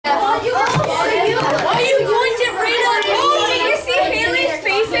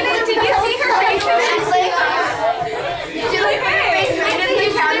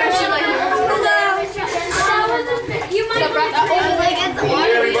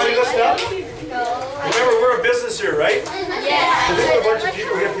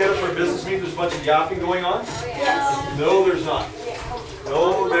some yapping going on? Yes. No, there's not.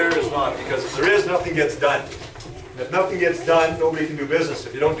 No, there is not, because if there is, nothing gets done. And if nothing gets done, nobody can do business.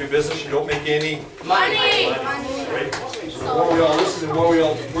 If you don't do business, you don't make any Money. Right? So the more we all listen, the more we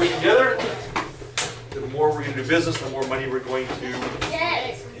all work together, the more we're going to do business, the more money we're going to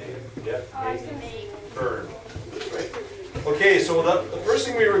earn. Right? Okay, so the first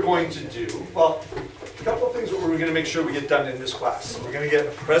thing we were going to do, well, a couple of things that we're going to make sure we get done in this class. We're going to get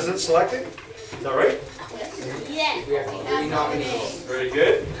a president selected. Is that right? Yes. We have 3 nominees. Very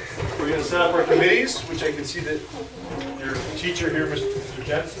good. We're going to set up our committees, which I can see that your teacher here, Mr.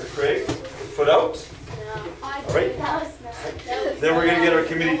 Jensen or Craig, put out. All right. Then we're going to get our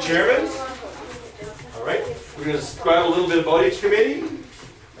committee chairmen. All right. We're going to describe a little bit about each committee,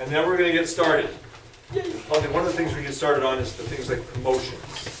 and then we're going to get started. Probably one of the things we get started on is the things like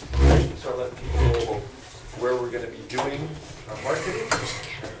promotions. Start letting people know about where we're going to be doing our marketing,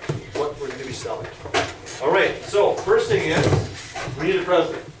 what we're going to be selling. All right. So first thing is we need a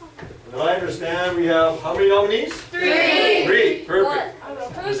president. And I understand we have how many nominees? 3. 3. Perfect.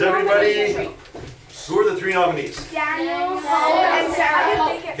 Does everybody? Who are the 3 nominees? Daniel, and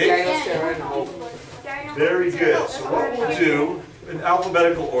Sarah. Okay. Daniel, Sarah, and Hope. Very good. So what we'll do in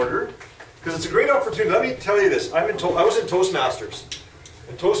alphabetical order, because it's a great opportunity. Let me tell you this. I was in Toastmasters.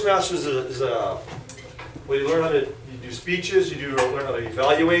 And Toastmasters is a well, you learn how to do speeches, you learn how to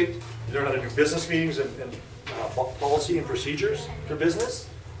evaluate, you learn how to do business meetings and policy and procedures for business.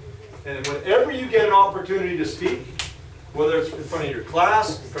 And whenever you get an opportunity to speak, whether it's in front of your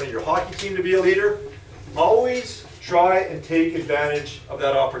class, in front of your hockey team to be a leader, always try and take advantage of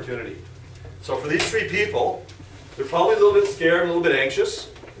that opportunity. So for these 3 people, they're probably a little bit scared and a little bit anxious,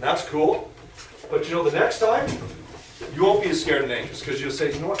 and that's cool. But you know, the next time, you won't be as scared and anxious, because you'll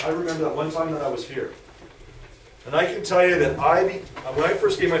say, you know what, I remember that one time that I was here. And I can tell you that when I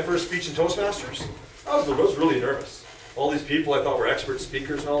first gave my first speech in Toastmasters, I was really nervous. All these people I thought were expert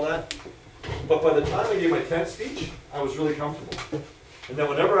speakers and all that. But by the time I gave my 10th speech, I was really comfortable. And then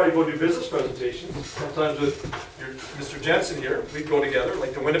whenever I go do business presentations, sometimes with Mr. Jensen here, we'd go together,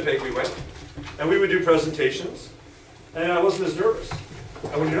 like to Winnipeg we went, and we would do presentations, and I wasn't as nervous.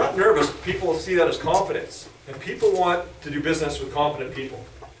 And when you're not nervous, people see that as confidence. And people want to do business with confident people.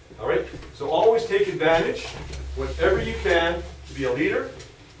 All right? So always take advantage, whenever you can, to be a leader,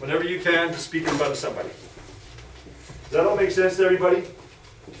 whenever you can, to speak in front of somebody. Does that all make sense to everybody?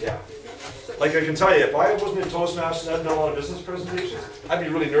 Yeah. Like I can tell you, if I wasn't in Toastmasters and I hadn't done a lot of business presentations, I'd be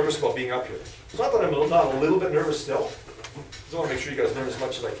really nervous about being up here. It's not that I'm not a little bit nervous still. I just want to make sure you guys learn as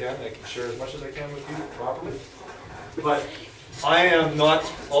much as I can, and I can share as much as I can with you properly. But I am not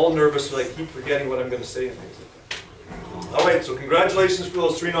all nervous so I keep forgetting what I'm going to say and things like that. All right, so congratulations for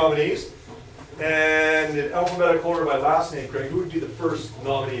those 3 nominees. And in alphabetical order by last name, Craig, who would be the first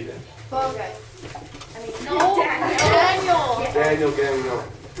nominee then? Okay. Daniel.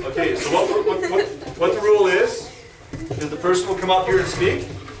 Okay, so what the rule is the person will come up here and speak,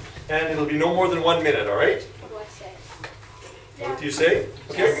 and it'll be no more than 1 minute, all right? What do you say?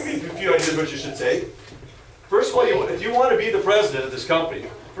 Okay, I'll give you a few ideas what you should say. First of all, if you want to be the president of this company,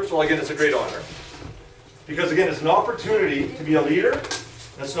 first of all, again, it's a great honor. Because again, it's an opportunity to be a leader,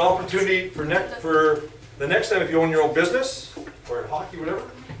 and it's an opportunity for the next time if you own your own business, or in hockey, whatever,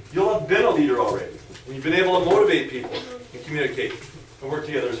 you'll have been a leader already. And you've been able to motivate people and communicate and work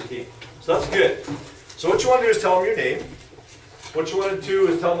together as a team. So that's good. So what you want to do is tell them your name. What you want to do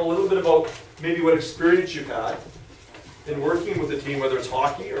is tell them a little bit about maybe what experience you've had in working with a team, whether it's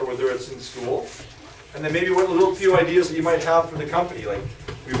hockey or whether it's in school. And then maybe what little few ideas that you might have for the company. Like,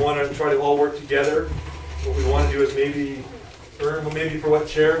 we want to try to all work together. What we want to do is maybe earn, maybe for what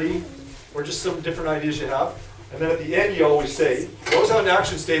charity, or just some different ideas you have. And then at the end, you always say, you always have an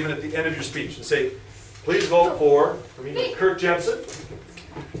action statement at the end of your speech and say, please vote for me, Kirk Jensen,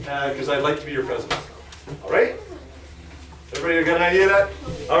 because I'd like to be your president. All right? Everybody got an idea of that?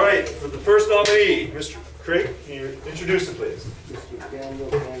 All right, for the first nominee, Mr. Craig, can you introduce him, please? Mr. Daniel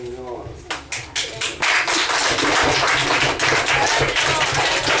Daniel.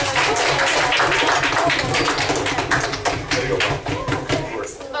 There you go, Bob.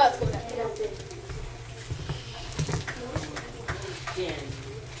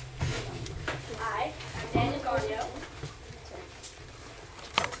 Hi, I'm Daniel Gardio.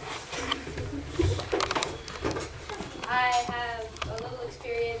 I have a little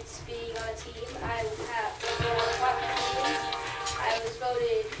experience being on a team. I have for hockey teams. I was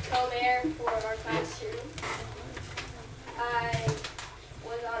voted co-mayor for our class too. I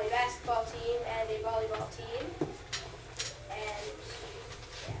was on a basketball team and a volleyball team. And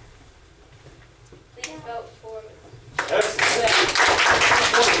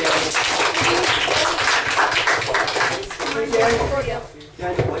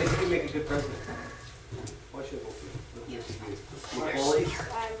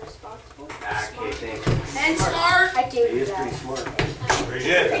I'm responsible. Okay, thank you. And smart. I He gave you is pretty that. smart. Very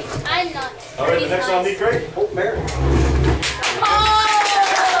good. I'm not. All right, the next nominee, Craig. Hope Mary.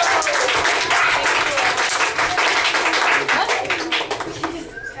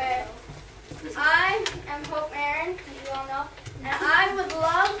 Okay. I am Hope Marin, as you all know, and I would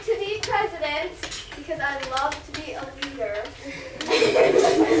love to be president because I love to be a leader.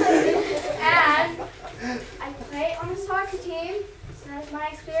 And I play on the soccer team, so that's my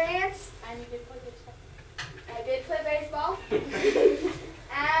experience. And you did play baseball. I did play baseball.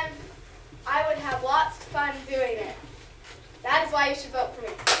 And I would have lots of fun doing it. That is why you should vote for me.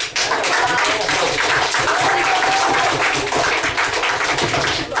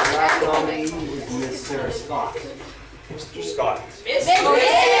 Last nominee is Miss Sarah Scott. Mr. Scott. Miss.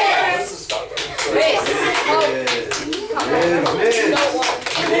 Mrs. Scott.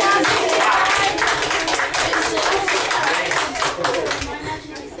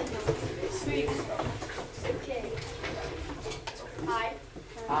 Okay. Hi.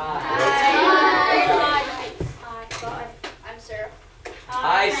 Hi. I'm Sarah.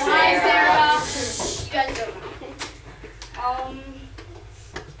 Hi, Sarah. You guys don't know.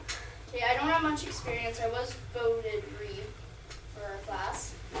 Okay, I don't have much experience. I was voted Reed for our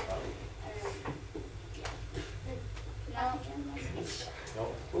class. And, yeah. No.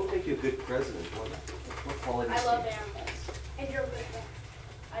 What will make you a good president? What qualities? I love animals. And you're good.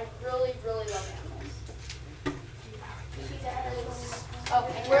 I really, really love animals. Oh,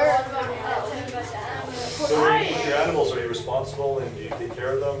 and we're So with your animals, are you responsible and do you take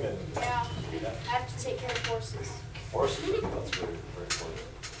care of them and yeah, I have to take care of horses. horses? That's very, very important.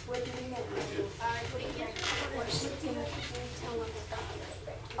 What do you mean? Putting care of horses.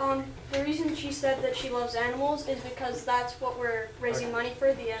 The reason she said that she loves animals is because that's what we're raising money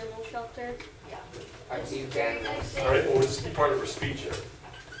for, the animal shelter. Our team animals. All right, well, we'll just be part of her speech here.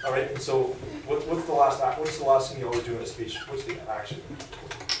 All right, and so what's the last thing you always do in a speech? What's the action?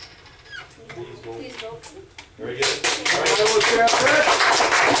 Please vote. Please vote. Very good. All All right, right. we'll share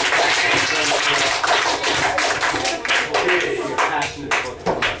Okay. You're passionate about the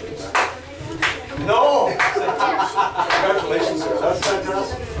No! Congratulations, sir. That's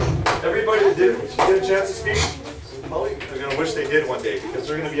fantastic. Everybody that did get a chance to speak, they're going to wish they did one day because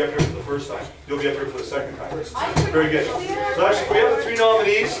they're going to be up here for the first time. You'll be up here for the second time. Very good. So actually, we have the 3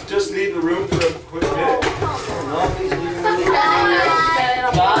 nominees. Just leave the room for a quick minute. nominees.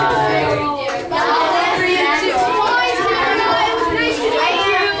 Bye.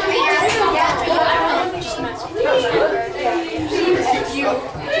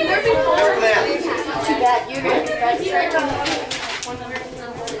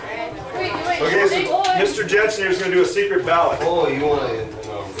 Okay, so Mr. Jensen here is going to do a secret ballot. Oh, you wanted,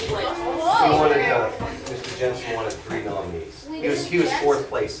 Mr. Jensen wanted 3 nominees. He was 4th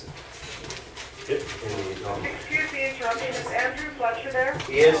place. In the, Excuse me, interrupting. Is Andrew Fletcher there?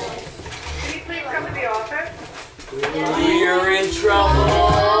 he is. Can you please come to the office? We're in trouble.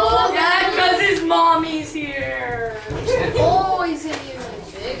 Yeah, because his mommy's here. Oh, he's in you.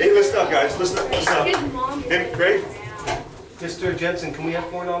 Hey, listen up, guys. Listen up. Listen up. His mom. Hey, Greg. Mr. Jensen, can we have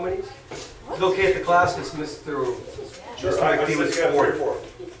 4 nominees? It's okay if the class is Mr. He was 4th.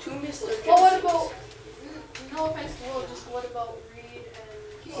 2 Mr. Well, what about, no offense to Will, just what about Reed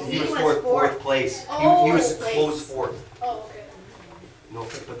and... He was 4th place. He was close 4th. Oh, okay. No,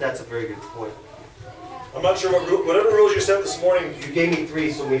 but that's a very good point. I'm not sure whatever rules you set this morning. You gave me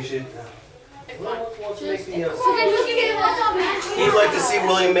 3, so we should. Who wants to make the, He'd like to see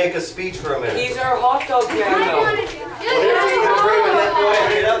William make a speech for a minute. He's our hot dog piano.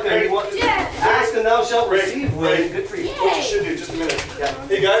 Get up there. Ask and thou shalt receive, William. Good for you. What you should do, just a minute. Yeah.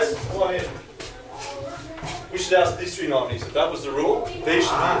 Hey guys, come on in. We should ask these 3 nominees. If that was the rule, they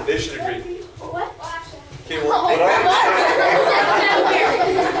should agree. What? Okay,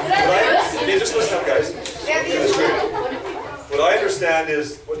 okay, just listen up, guys. What I understand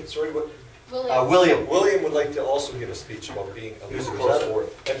is, William. William would like to also give a speech about being a He was leader. close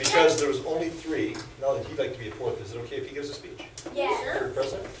 4th. And because there was only 3, now that he'd like to be a 4th, is it okay if he gives a speech? Yes. For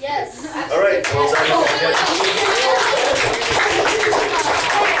president? Yes. All right.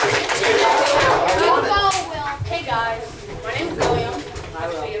 Hey guys, my name is William,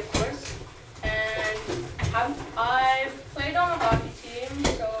 actually, of course, and I've played on a hockey team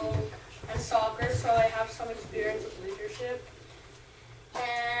and soccer, so I have some experience with leadership.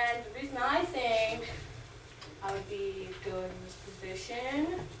 And the reason I think I would be good in this position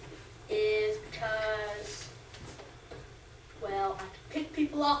is because, well, I can pick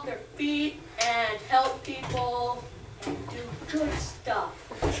people off their feet and help people and do good stuff.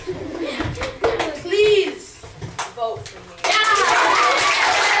 Please vote for me. Yeah!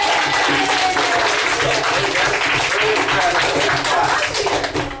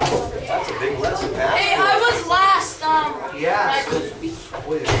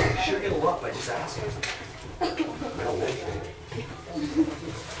 asking.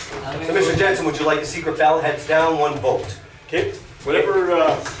 So, Mr. Jensen, would you like a secret ballot? Heads down, one vote. Okay, whatever,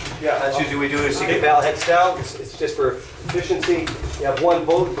 yeah. That's usually we do a secret ballot heads down. It's just for efficiency. You have one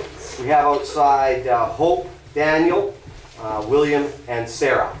vote. We have outside Hope, Daniel, William, and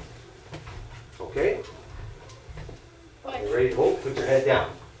Sarah. Okay? You ready to vote? Put your head down.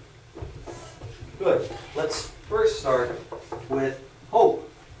 Good. Let's first start with Hope.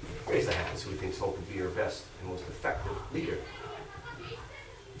 Raise the hand so we think Hope would be your best and most effective leader.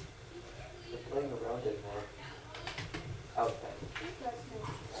 Playing around it more. Okay.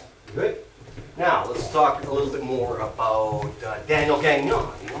 Good. Now, let's talk a little bit more about Daniel Gagnon.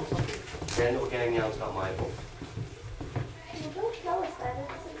 You know something? Daniel Gagnon's got my vote. Don't tell us that.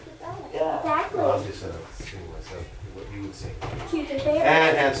 It's a secret ballot. Yeah. Exactly. Well, I'm just seeing myself, what you would say. Choose your favorite.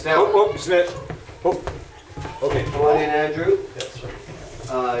 And hands down. Oh, oh, Smith. Oh. Okay. Come on in, Andrew. That's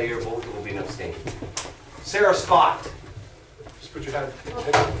right. Your vote will be an abstain. Sarah Scott. Just put your hand.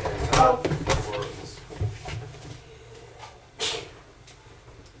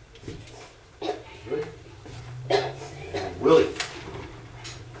 Good. And Willie.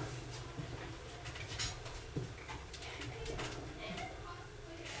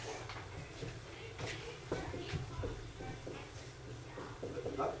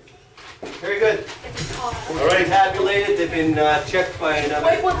 Very good. All right. Tabulated. They've been checked by another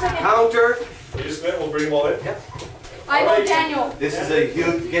Wait 1 second. counter. You just Smith, we'll bring them all in. Yep. I vote Daniel. This is a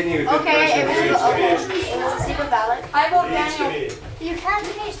huge, getting you a good Okay, impression. it was a secret ballot. I vote Leads to Daniel. me. You can't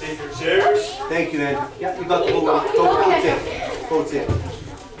take Take your chairs. Thank you, Andrew. Yeah, you got the vote. Votes in. Votes in.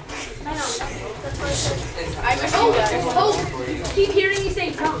 I miss you guys. Oh, keep hearing you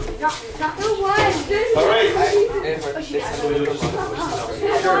say no, no, no. the one. All right.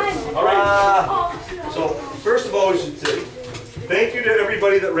 All right. So first of all, we should say thank you to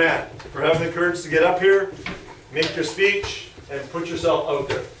everybody that ran for having the courage to get up here, make your speech, and put yourself out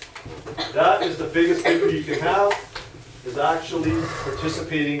there. That is the biggest victory you can have, is actually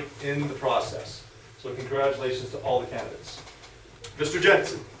participating in the process. So congratulations to all the candidates. Mr.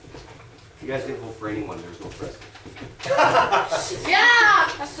 Jensen. You guys didn't vote for anyone. There's no president. Yeah.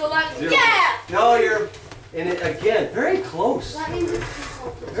 So that. Zero. Yeah. No, you're in it again. Very close. That means it's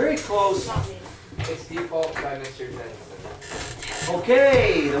Very close. It's default by Mr. Jensen.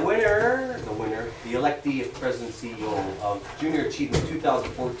 Okay, the winner, the electee President CEO of Junior Achievement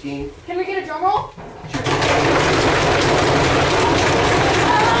 2014. Can we get a drum roll?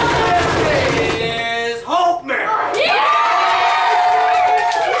 Is Hope Man.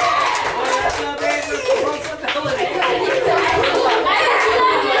 What's the basis of responsibility?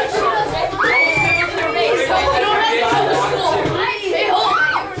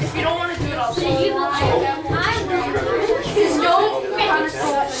 If you don't want to do it, I'll say you.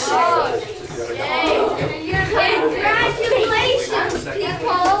 Congratulations,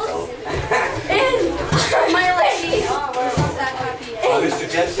 peoples! My lady! Mr.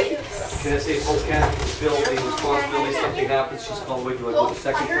 Jensen, can I say Hope can't fulfill the responsibility if something happens? She's called away to a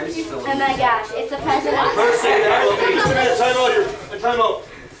second place. Oh my gosh, it's the president. First say that will Just a be. minute, time out here. Time out.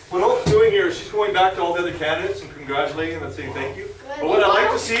 What Hope's doing here is she's going back to all the other candidates and congratulating them and saying thank you. But what I'd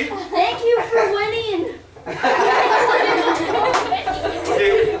like to see, Thank you for winning!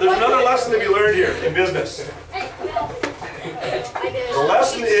 okay, there's another lesson to be learned here in business. The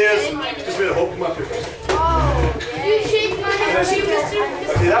lesson is, just a minute, Hope, come up here. You shake my hand.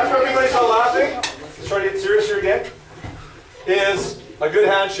 Okay, that's where everybody's not laughing. Let's try to get serious here again. Is a good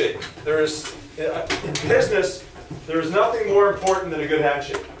handshake. There is, in business, there is nothing more important than a good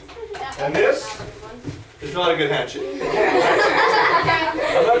handshake. And this is not a good handshake.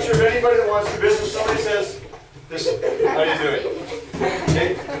 I'm not sure if anybody that wants to do business, somebody says, this, how you doing?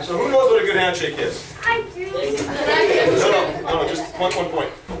 Okay, so who knows what a good handshake is? I do. No, just one point.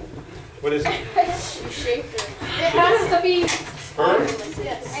 What is it? It has to be Firm?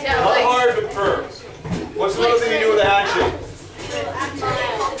 Not hard, but firm. What's another thing you do with a handshake?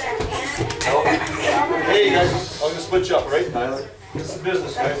 Hey guys, I'm gonna split you up, all right, Tyler? This is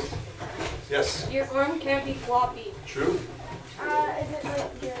business, guys. Yes, Your arm can't be floppy. true. Is it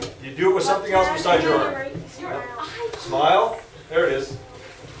like your... You do it with something else besides your arm. Smile. There it is.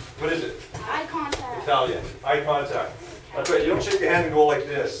 What is it? Eye contact. Italian. Eye contact. That's right. You don't shake your hand and go like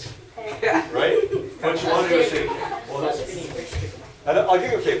this. Right? What you want to do is shake. Well, that's, and I'll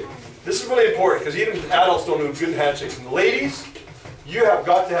give you, okay, this is really important because even adults don't do good handshakes. And the ladies, you have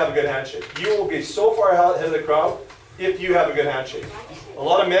got to have a good handshake. You will be so far ahead of the crowd if you have a good handshake. A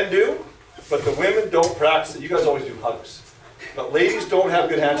lot of men do, but the women don't practice it. You guys always do hugs. But ladies don't have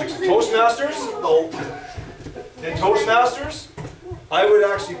good handshakes. In Toastmasters, I would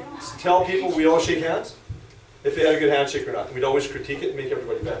actually tell people we all shake hands if they had a good handshake or not. And we'd always critique it and make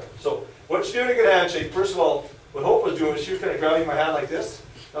everybody better. So what you do in a good handshake, first of all, what Hope was doing, she was kind of grabbing my hand like this.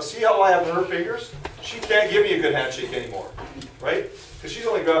 Now see how I have her fingers? She can't give me a good handshake anymore, right? Because she's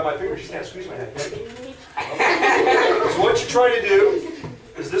only grabbed my finger, she can't squeeze my hand. So what you try to do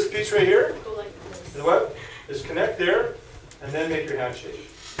is this piece right here, is connect there, and then make your handshake.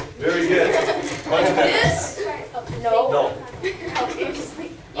 Very good. Much better. No. No.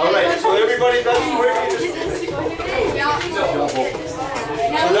 All right, so everybody, that's where you just... So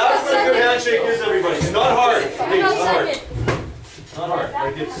that's what a good handshake is, everybody. It's not hard. Please, not hard. Not hard.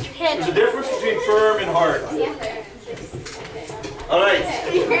 Like there's a difference between firm and hard. All right.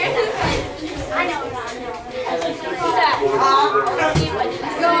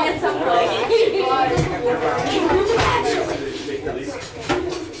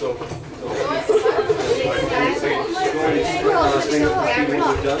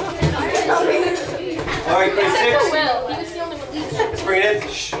 All right, grade 6. Let's bring it in.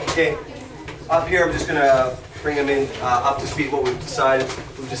 Okay. Up here, I'm just going to bring them in up to speed what we've decided.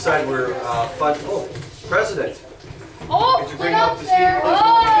 We've decided we're fun. Oh, President. Oh, Could you bring up to speed?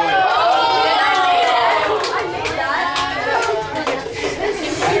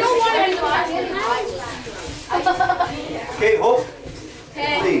 Okay, Hope.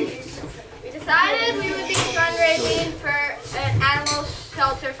 Please. We decided we would be fundraising for an animal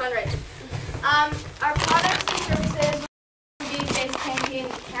shelter fundraiser. Our products and services would be face painting,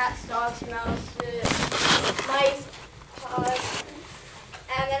 cats, dogs, mouse, mice, paws.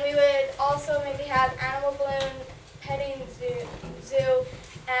 And then we would also maybe have animal balloon, petting zoo,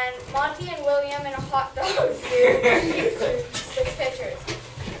 and Monty and William in a hot dog zoo. 6 pictures.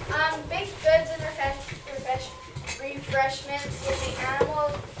 Baked goods and refreshments would be animal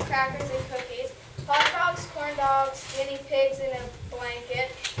crackers and cookies, hot dogs, corn dogs, guinea pigs in a blanket,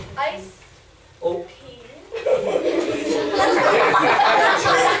 ice. Oh. Pea.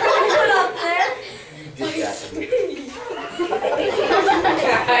 You did that to me.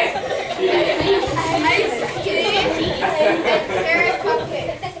 Ice cream and carrot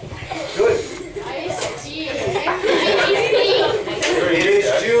cupcakes. Good. It is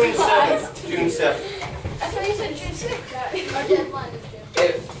June 7th. June 7th. I thought you said June 6th. Our deadline is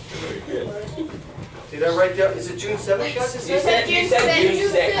June. Did I write down? Is it June 7th, guys? You said June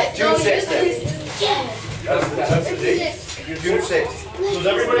 6th. June 6th. That's the date. June 6th. So has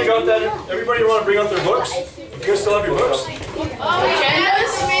everybody got that? Everybody want to bring out their books? You guys still have your books?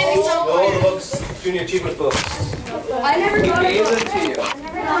 Oh, the books. Junior achievement books. I never got Gave them to you.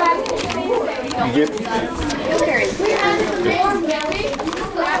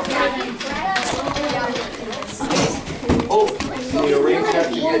 Oh, can you arrange that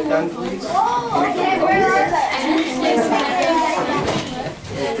to get done, please?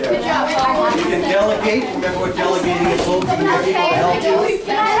 Good job. You can delegate. Remember what delegating is called. You can get people to help you.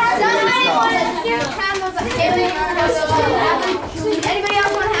 Anybody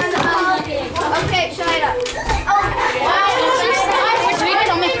else want to hand them out? Okay, shut it up.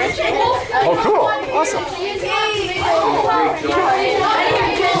 Oh, cool. Awesome.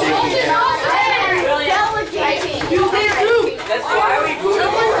 That's why we go to the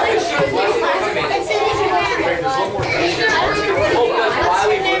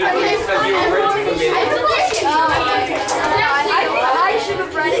because you were ready to I should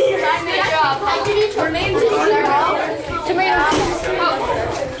have read it because I made a job. Her name's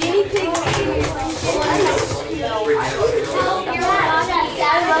Guinea pig. I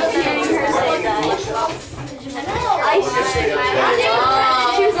love hearing her say that. Ice cream.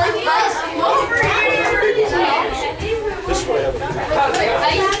 She was like, ice cream over here. This is what I have.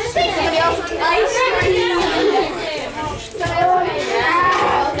 Ice cream.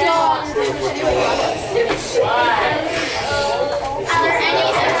 Are there any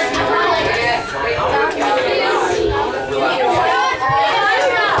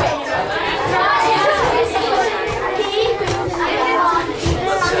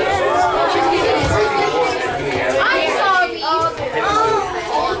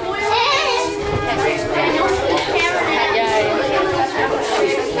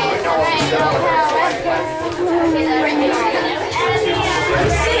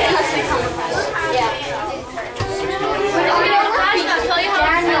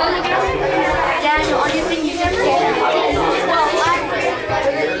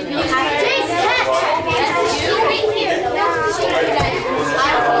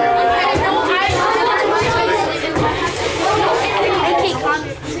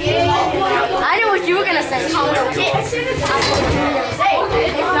I know what you were gonna say. I know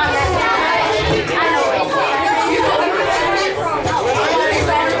what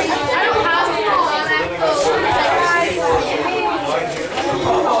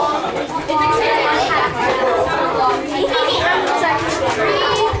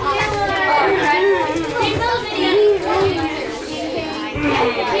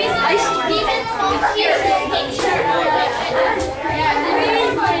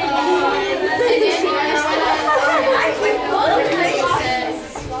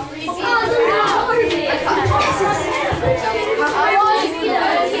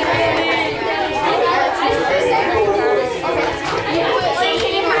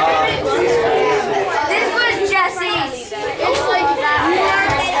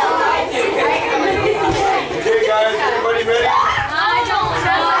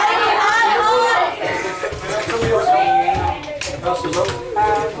Haley.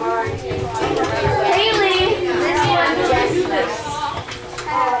 This one,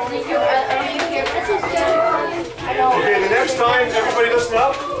 Okay, the next time, everybody listen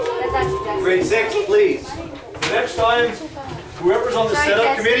up. Grade 6, please. The next time, whoever's on the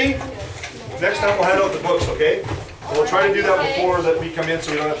setup committee, next time we'll hand out the books, okay? And we'll try to do that before that we come in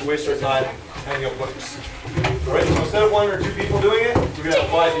so we don't have to waste our time handing out books. All right, so instead of 1 or 2 people doing it, we're going to have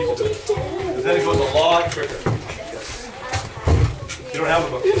 5 people doing it. Because then it goes a lot quicker. Yes. You don't have a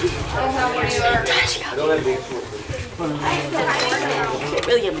book. I don't have big short.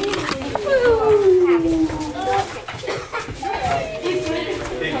 William.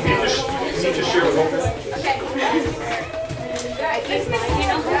 Hey, can you just share with them?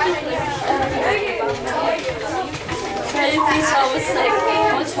 I was like, I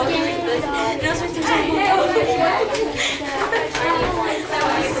was talking like this, and I was like,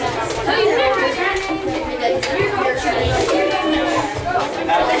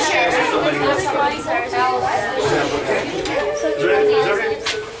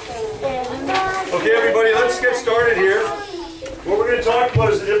 Okay, everybody, let's get started here. What we're going to talk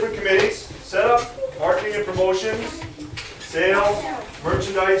about is the different committees: setup, marketing and promotions, sales,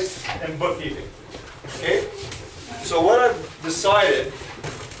 merchandise, and bookkeeping. Okay? So what I've decided,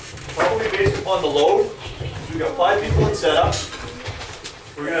 probably based upon the load, is we've got 5 people in setup.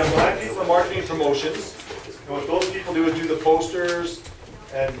 We're going to have 5 people in marketing and promotions. And what those people do is do the posters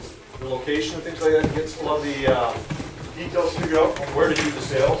and the location and things like that. Gets a lot of the details figured out on where to do the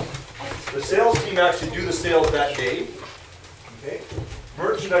sales. The sales team actually do the sales that day. Okay?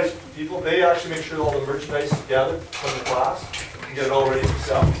 Merchandise people, they actually make sure all the merchandise is gathered from the class and get it all ready to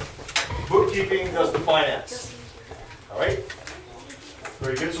sell. Bookkeeping does the finance. All right?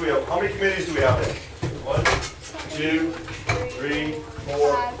 Very good. So we have, how many committees do we have then? 1, 2, 3,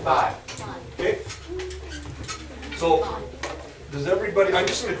 4, 5. Okay? So, does everybody, I'm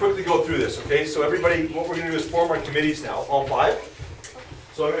just going to quickly go through this, okay? So everybody, what we're going to do is form our committees now, all 5.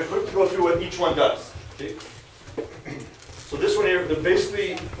 So I'm going to quickly go through what each one does. Okay? So this one here, they're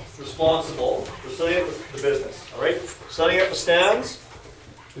basically responsible for setting up the business, all right? Setting up the stands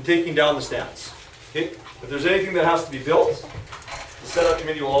and taking down the stands. Okay? If there's anything that has to be built, the setup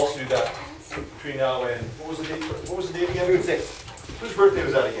committee will also do that between now and, what was the date again? June 6th. Whose birthday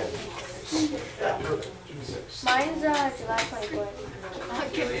was that again? Yeah, June 6th. Mine's July 24th.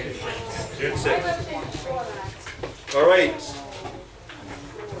 June 6th. All right.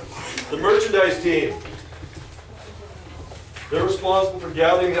 The merchandise team. They're responsible for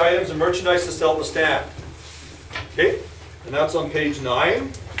gathering the items and merchandise to sell at the stand. Okay? And that's on page 9.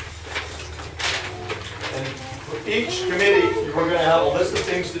 And for each committee, we're going to have a list of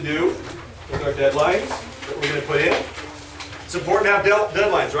things to do with our deadlines that we're going to put in. It's important to have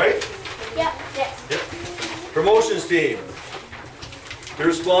deadlines, right? Yep. Yep. Promotions team. They're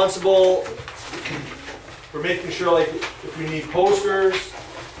responsible for making sure, like, if we need posters,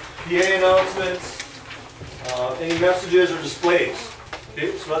 PA announcements, any messages or displays.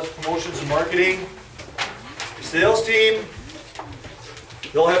 Okay, so that's promotions and marketing. The sales team,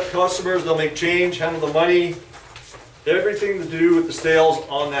 they'll have customers, they'll make change, handle the money, everything to do with the sales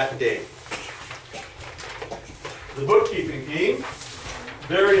on that day. The bookkeeping team,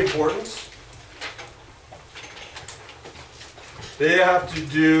 very important. They have to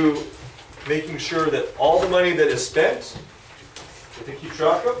do making sure that all the money that is spent, that they keep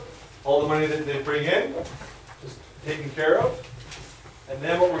track of, all the money that they bring in is taken care of. And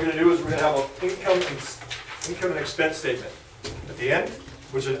then what we're going to do is we're going to have an income and expense statement at the end,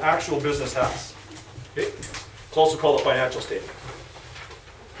 which an actual business has. Okay? It's also called a financial statement.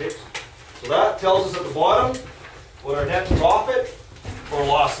 Okay? So that tells us at the bottom what our net profit or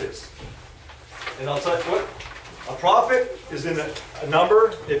loss is. And I'll tell you what, a profit is in a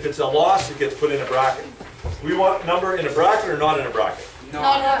number. If it's a loss, it gets put in a bracket. We want a number in a bracket or not in a bracket?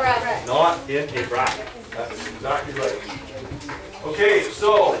 Not a bracket. Not in a bracket. That's exactly right. Okay,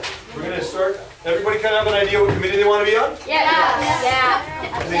 so we're going to start. Everybody kind of have an idea what committee they want to be on?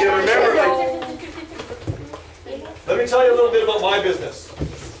 Yeah. And again, remember, let me tell you a little bit about my business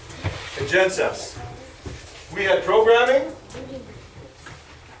at Genses. We had programming,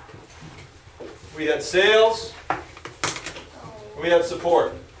 we had sales, we had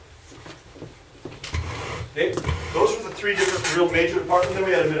support. Okay? Those were the 3 different real major departments, then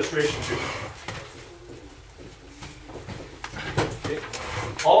we had administration too. Okay?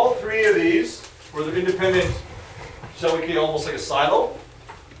 All 3 of these were the independent, shall we say, almost like a silo,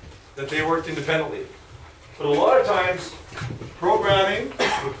 that they worked independently. But a lot of times, programming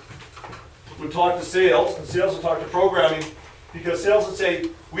would talk to sales, and sales would talk to programming, because sales would say,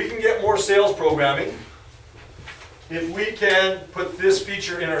 we can get more sales programming, if we can put this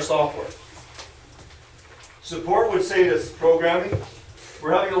feature in our software. Support would say to programming,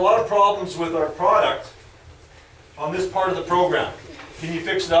 we're having a lot of problems with our product on this part of the program. Can you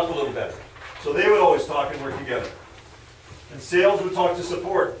fix it up a little better? So they would always talk and work together. And sales would talk to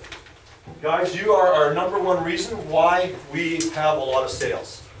support. Guys, you are our #1 reason why we have a lot of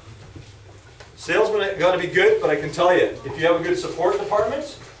sales. Salesmen got to be good, but I can tell you, if you have a good support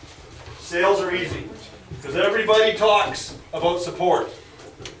department, sales are easy. Because everybody talks about support.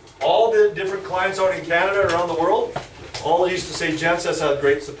 All the different clients out in Canada, around the world, all used to say Genses has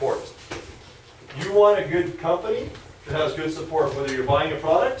great support. You want a good company that has good support, whether you're buying a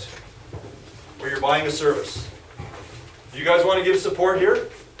product or you're buying a service. You guys want to give support here?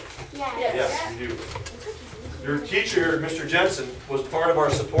 Yes, you do. Your teacher, Mr. Jensen, was part of our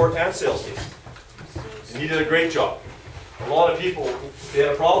support and sales team. And he did a great job. A lot of people, if they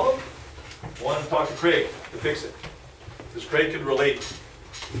had a problem, wanted to talk to Craig to fix it. Because Craig could relate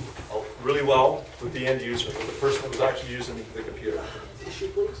really well with the end user, with the person that was actually using the computer. Tissue,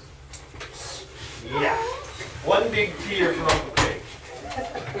 please. Yeah. One big tear from Uncle Craig.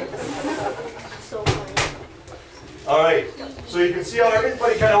 So funny. All right, so you can see how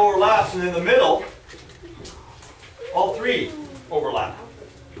everybody kind of overlaps, and in the middle, all three overlap,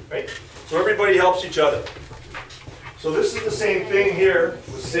 right? So everybody helps each other. So this is the same thing here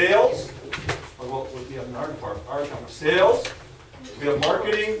with sales. Well, with the other department, our department. Sales, we have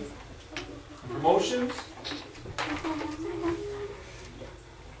marketing, promotions,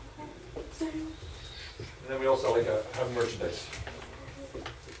 and then we also have merchandise.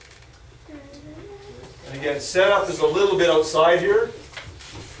 And again, setup is a little bit outside here,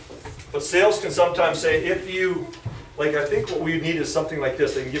 but sales can sometimes say, if you, like I think what we need is something like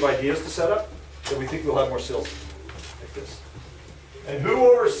this. They can give ideas to set up, then we think we'll have more sales like this. And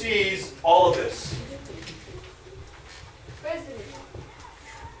who oversees all of this? President.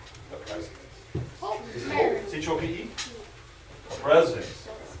 C-H-O-P-E? President.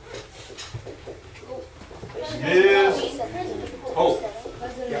 Ms. Oh.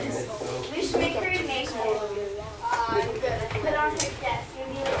 We should make her a name. Put on her desk.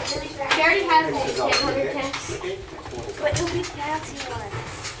 She already has a name on her desk. But it'll be fancy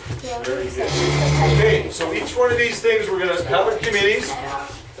ones. Very good. Okay, so each one of these things we're going to have in committees,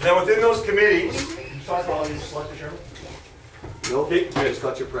 and then within those committees, you talk about how you select the chairman? No, you just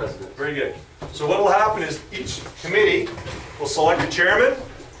got your president. Very good. So what will happen is each committee will select a chairman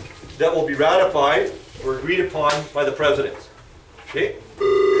that will be ratified or agreed upon by the president. Okay?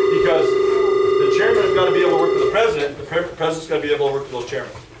 Because the chairman has got to be able to work with the president president's got to be able to work with those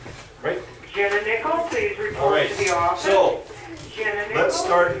chairmen. Right? Jenna Nickel, please All report right. to the office. So Jenna Nickel. let's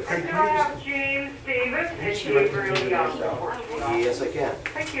start. And can I have James Davis and Gabriel Young report to the office? Yes, I can.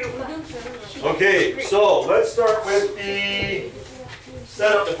 Thank you. Okay, so let's start with the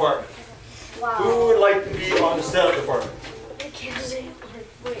setup department. Who would like to be on the setup department?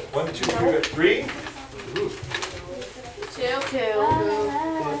 1, 2, 3. 2.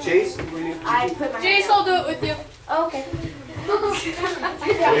 Chase, were you? I put my Jace, I'll do it with you. Okay. We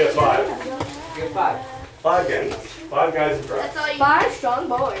have 5. You're 5. 5 guys. 5 guys in front. That's all you 5 strong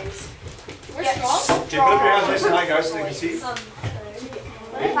boys. We're strong. Okay, put up your hands nice and high, guys, so they can see.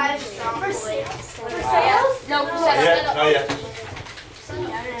 Five strong boys. For sales? No, for Not yet, setup. not yet. So we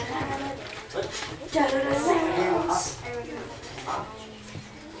have to do it.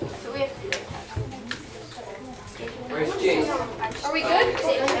 Where's Jace? Are we good?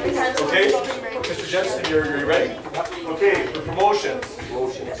 Okay, Mr. Jensen, you ready? Okay, for promotions.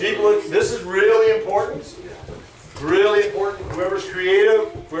 People, this is really important. Really important. Whoever's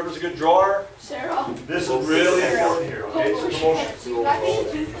creative, whoever's a good drawer, Sarah. this is really important here, okay? So promotions.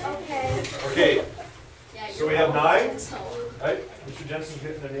 Okay. Okay, so we have 9, right? Mr. Jensen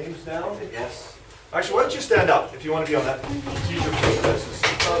getting their names down? Yes. Actually, why don't you stand up if you want to be on that teacher process.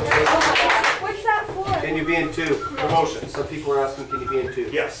 What's that for? Can you be in 2? Promotions. Some people are asking, can you be in 2?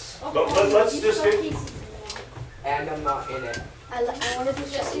 Yes. But let's just get, And I'm not in it. I wanted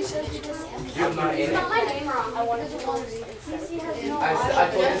to just use it. I'm not in it. my name wrong. I wanted to go read Casey has no I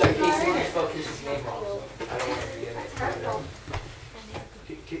told you that Casey can spell Casey's name wrong. I don't want to be in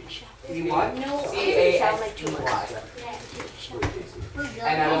it. What? C-A-S-E-Y.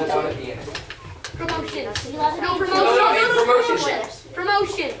 And I don't want to be in it. Promotions. No, in promotions.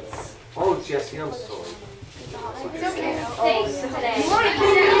 Promotions. Oh, Jesse, I'm sorry. It's okay. Thanks today. You want to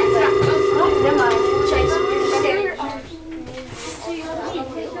never mind.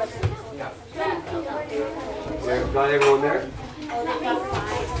 Got everyone there? how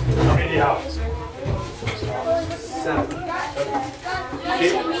many do you have? 7.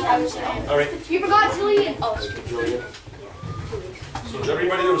 Okay. All right. You forgot Julian. Oh, Julian. So is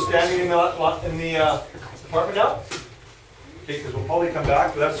everybody that was standing in the apartment now? Okay, because we'll probably come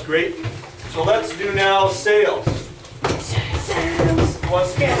back, but that's great. So let's do now sales. Who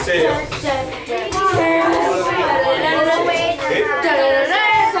wants to do sales?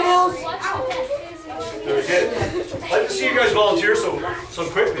 Very good. I'd like to see you guys volunteer so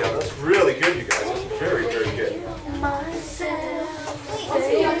quickly. That's really good, you guys. That's very, very good.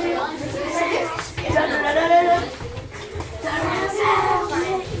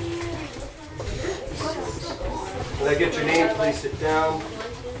 Can I get your name? Please sit down.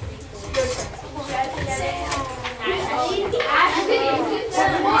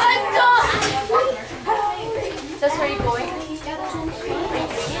 That's where you're going?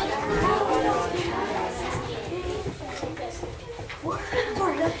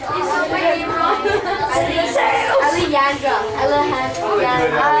 Alejandra.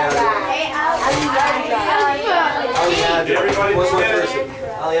 Everybody One more stand. person.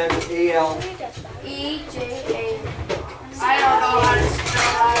 Alejandra, A-L. E-J-A. I don't know how to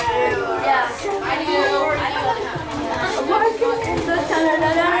spell it. Yeah. I do.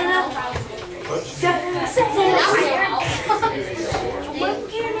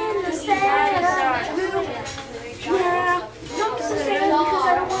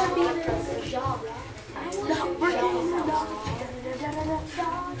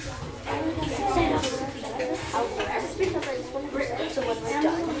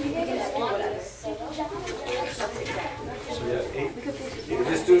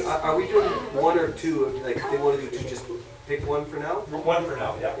 Just do, are we doing one or two? Like, if they want to do two, just pick one for now? One for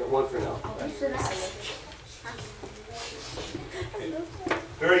now, yeah. Yeah, one for now.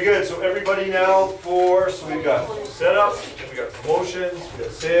 Very good. So everybody now so we've got setup, we got promotions, we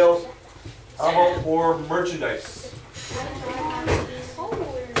got sales. How about for merchandise?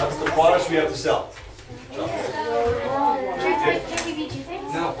 That's the products we have to sell. No, we can't.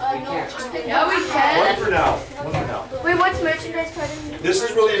 Yeah, we can. One for now. One for now. Wait, what's merchandise part of This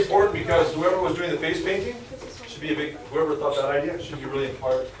is really important because whoever was doing the face painting should be whoever thought that idea should be really a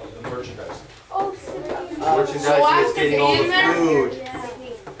part of the merchandise. Merchandising is getting all the food.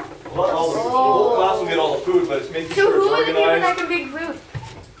 Well, not all the whole class will get all the food, but it's making So sure who it's are the people that organized. can bake food?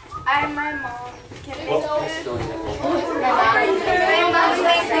 I'm my mom. Well,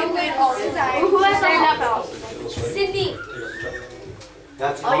 Who has the house? Sydney.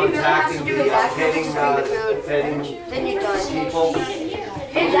 That's All you really have to contacting do the is ask them to petting, bring the food. petting Then you're done. people.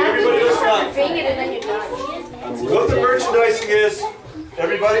 Exactly. You just have to bring it and then you're done. what the merchandising is,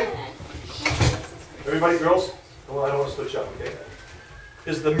 everybody? Everybody, girls? Well, I don't want to switch up, okay?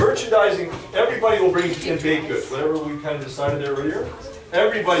 Is the merchandising, everybody will bring in baked goods, whatever we kind of decided there earlier.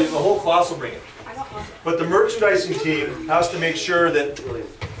 Everybody, the whole class will bring it. But the merchandising team has to make sure that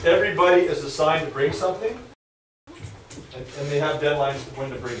everybody is assigned to bring something, and they have deadlines when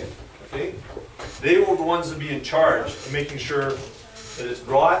to bring it, okay? They will be the ones to be in charge of making sure that it's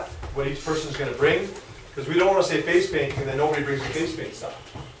brought, what each person is going to bring, because we don't want to say face painting and then nobody brings the face paint stuff,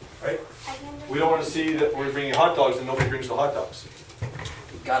 right? We don't want to see that we're bringing hot dogs and nobody brings the hot dogs.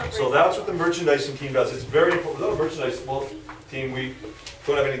 So that's what the merchandising team does. It's very important. Without a merchandising team, we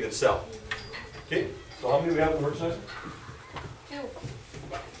don't have anything to sell. Okay, so how many do we have in merchandising? Two.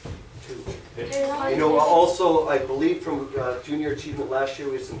 Okay. You know, also, I believe from junior achievement last year,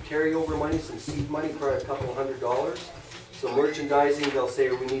 we had some carryover money, some seed money for a couple $100. So merchandising, they'll say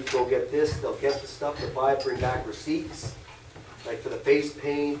we need to go get this. They'll get the stuff to buy, bring back receipts, like for the face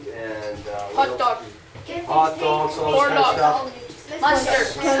paint and Hot dog. hot dogs, all this kind of stuff.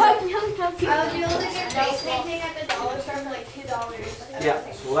 Mustard. I was able to get face painting at the dollar store for like $2.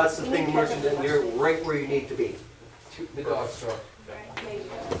 Yeah, so that's the thing, merchandising. You're right where you need to be. The dog store.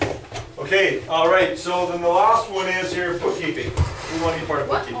 Okay, all right. So then the last one is here bookkeeping. We want to be part of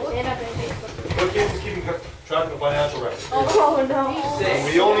bookkeeping. Bookkeeping is keeping track of the financial records. Oh no. And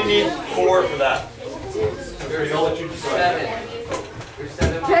we only need 4 for that. Okay, I'll let you decide. 7. There's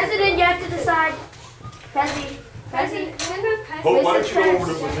 7. President, you have to decide. President. Vote, why don't you go over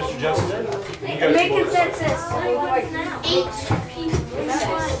to with Mr. Jensen there? You guys Make vote. consensus.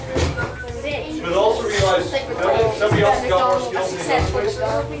 But also realize that somebody else has got more skills in other places.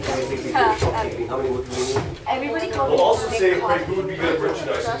 How many would we need? Everybody call We'll also say, Craig, who would be good at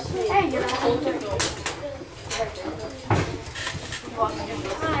merchandising? Hey, you're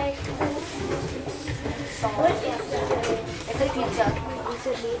Hi. It's a pizza.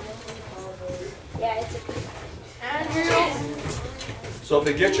 Yeah, it's a pizza. So if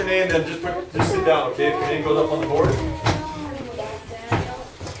they get your name, then just sit down, okay? If your name goes up on the board.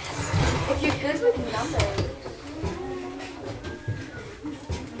 If you're good with numbers.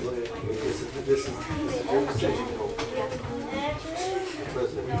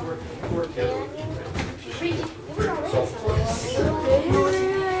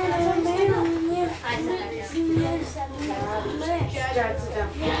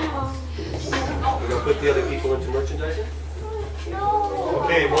 We're gonna put the other people into merchandising?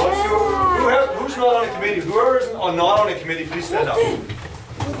 Okay, well, let's do, who's not on a committee? Whoever is not on a committee, please stand up. You're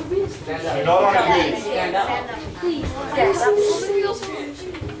not on a committee. Stand up.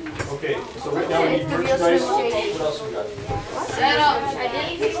 Okay, so right now we need merchandise. What else we got? Set up.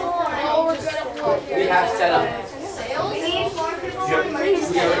 We have set up. We need more people Yep. on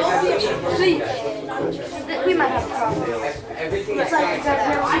merchandise. We might have a problem. Everything is It's like, set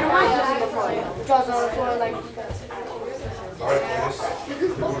up. I don't want to do before. Draws on the floor like. All right, please.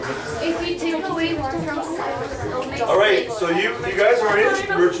 If we take away one from it'll make All right, so you guys are in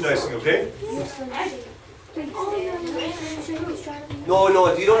merchandising, okay? No,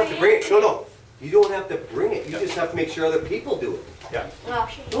 if you don't have to bring it, no. You don't have to bring it. You just have to make sure other people do it. Yeah.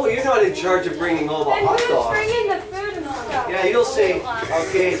 No, you're not in charge of bringing all the hot dogs. bringing the food and stuff. Yeah, you'll say,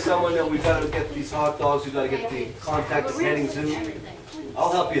 okay, someone that we've got to get these hot dogs, we've got to get the contact the heading zoo.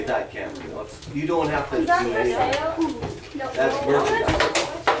 I'll help you with that, Cam. You don't have to do anything. That's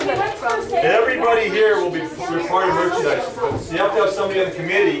merchandise. Everybody here will be part of merchandising. So you have to have somebody on the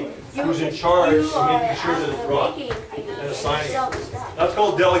committee who's in charge of making sure that it's brought and assigning it. That's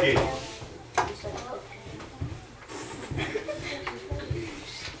called delegating.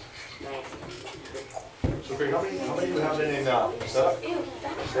 So Greg, how many do you have in set up? That's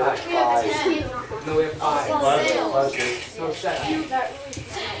 5. No, we have 5. Last year. No set up.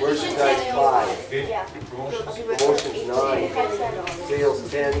 Merchandise 5. Okay. Promotions. Promotions 9.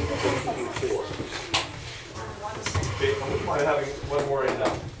 Sales 10. Bookkeeping 4. Okay, I wouldn't mind having one more in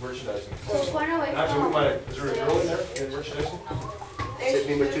merchandising. Actually, wouldn't mind, is there a girl in there in merchandising?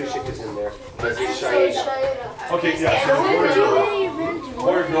 Sydney Matushik is in there. As is Shaina. Okay, yeah, so more girl.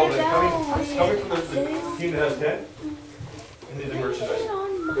 More girl, but coming from the team that has 10, and then the merchandising.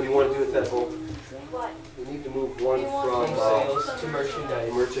 What do you want to do with that whole? We need to move one from Sales to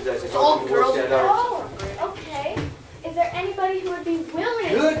merchandise. merchandising. How can we work that out? Oh, okay. Is there anybody who would be willing?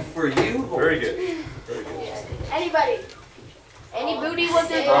 Good for you. Very good. Anybody? Any booty with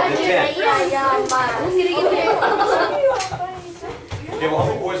it? Of the 10. Okay, well, how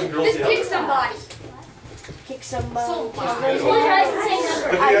many boys and girls do you have? somebody. Kick somebody. Who tries the same number?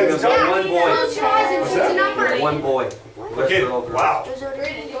 If you guys tell me- One boy. Who tries the What's that? same number? One boy. Okay, wow.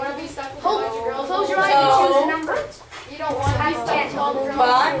 You want to be stuck with girls? Close your eyes and choose a number. You don't want to be stuck with all the girls.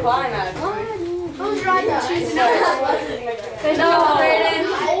 Close your eyes and choose a number.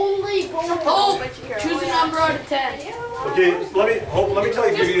 Only Choose a number out of 10. Okay, let me tell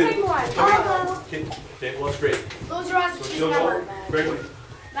you, give you. pick one. Okay, well, that's great. Close your eyes and So choose a she'll number. go, Gregory.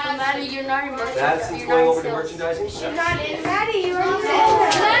 Maddie, you're not in merchandise. That's You're going not over in to sales. merchandising? She's not in. Maddie, you're in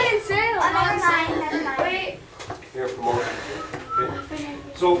sales. Not in sales. Wait. Here, promotion. Okay.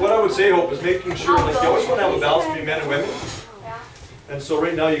 So what I would say, Hope, is making sure, like, you always want to have a balance between men and women. And so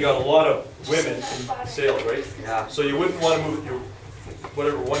right now you got a lot of women in sales, right? Yeah. So you wouldn't want to move your,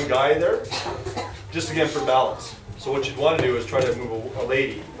 whatever, one guy there, just again for balance. So what you'd want to do is try to move a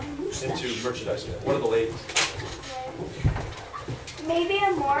lady into merchandising. One of the ladies. Maybe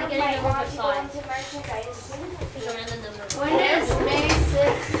a more Like might a want number to go five. into merchandising. When is May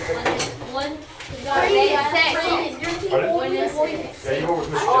 6th? When? Pardon? When is Yeah, you go with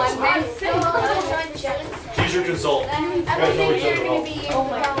on merchandising. May 6th? She's your consultant. You guys know each other well.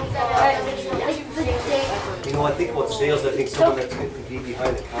 You know, I think about sales, I think someone that's going to be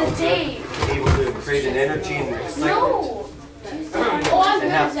behind the counter, Day. be able to create an energy and excitement No.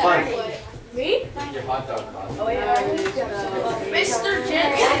 and have fun. Me? Your hot dog cost. Mr.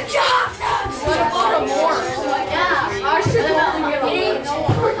 Jen. What about a more?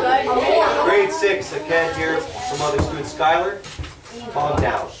 Grade 6, I can't hear from other students. Skylar, calm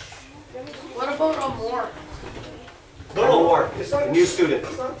down. What about a more? No, More. it's not, A new student.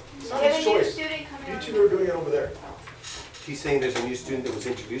 it's not We have a his new choice. student coming You up. two are doing it over there. She's saying there's a new student that was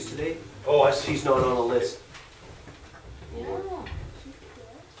introduced today. Oh, I see. She's not on the list.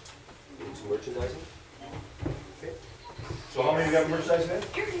 Into merchandising? So how many do you got merchandising in?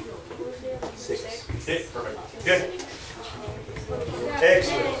 6. Okay, perfect. Good.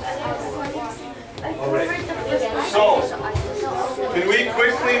 Excellent. All right. So, can we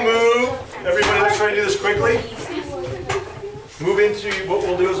quickly move, everybody, let's try to do this quickly. Move into, what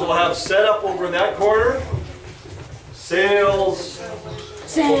we'll do is we'll have set up over in that corner. Sales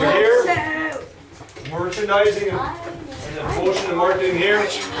over here. Merchandising and and promotion and marketing here, and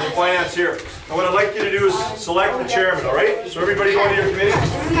finance here. And what I'd like you to do is select the chairman, all right? So everybody go to your committee.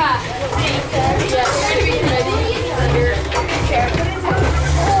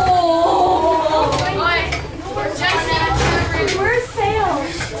 Where's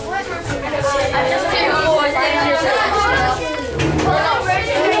sales?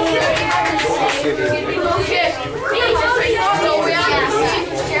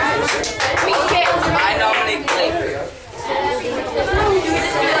 I nominate Blake.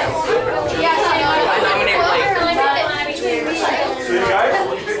 So you guys,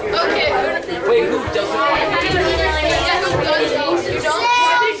 what do you think? Wait, who doesn't want to be?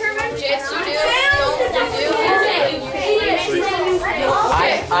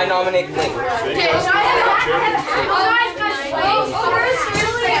 I nominate Blake. So you guys select chairman.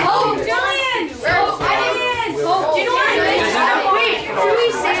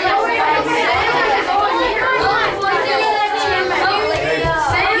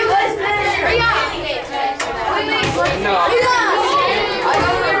 No. You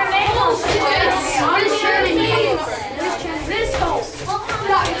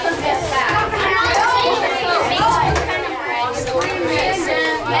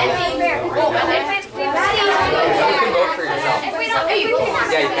can vote for yourself. Yeah, you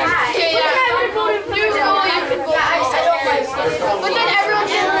can. But then everyone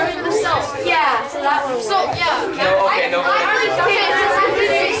can vote for themselves. Yeah, so that one. So, yeah. No, okay, no voting for yourself.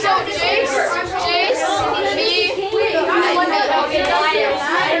 So, Jace, me,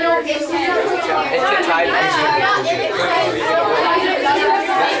 It's a tie.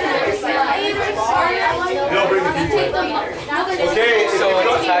 They'll bring the people in. Okay, So it's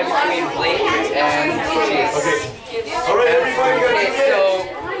a tie between Blake and Chase. Okay. All right, everybody got Okay, a so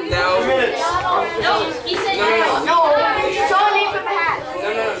now. 2 minutes. No.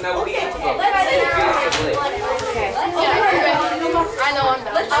 No, we need to vote. We need to Blake. I know I'm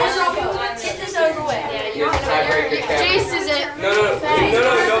done. Get this over with. You're the tiebreaker, Cam. Jace is it. No. Blake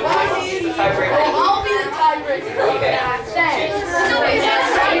is the tiebreaker. I'll be the tiebreaker. Okay.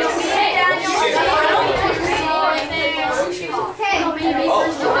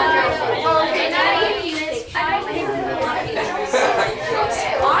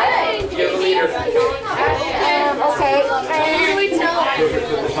 You're the leader. Okay.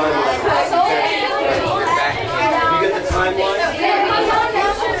 You get the timeline?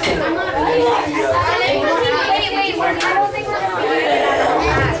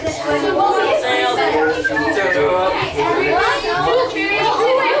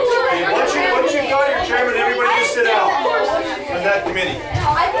 Once you've got your chairman, everybody just sit down on that committee. Do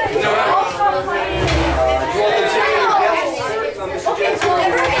you want them sitting in their desks, Mr. Jensen?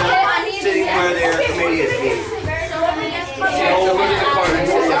 Sitting where their committee is meeting. So look at the corner.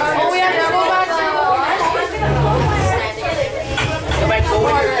 So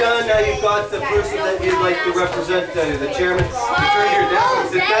when you're done, now you've got the person that you'd like to represent, the chairman. You turn to your desk and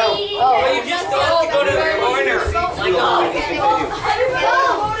sit down. Oh, you just don't have to go to the corner. You'll already continue.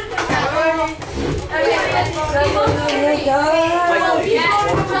 Michael, you just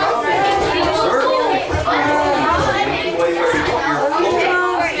walk around and observe. Way where you're flowing. You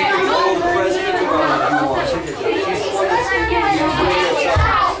can follow the president around if you want. She's the one that's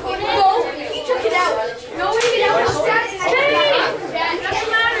He took it out. Nobody can out.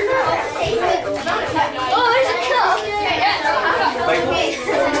 Oh, there's a cup. Michael,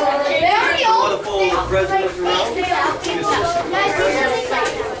 you want to follow the president around?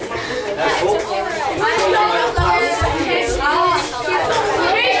 That's cool.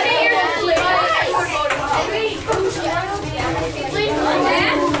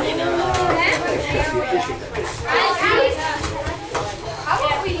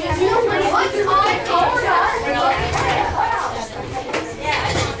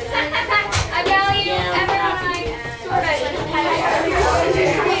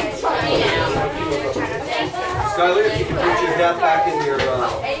 Skyler, if you can put your hat back in your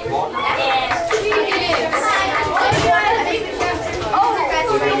locker.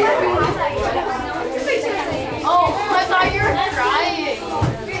 Oh, I thought you were crying.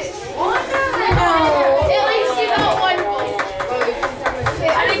 What? At least you got one vote.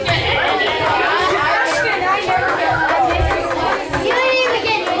 I didn't get any. You didn't even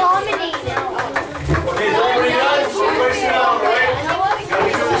get nominated. Okay, is everybody done? Everybody sit down, all right? Gotta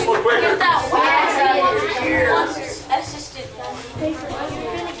do this a little quicker. Assistant.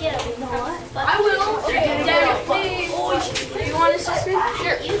 I will. Okay, Daniel, please. Do you want assistant?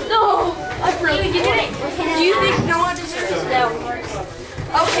 Sure. No, I really didn't. Do you think no one deserves it? No.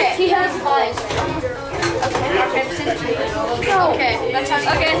 Okay. He has 5. Okay. Okay, that's how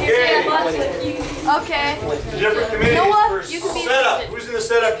Okay. The different committees for setup. Who's in the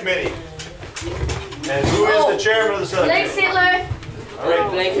setup committee? And who is the chairman of the setup committee? All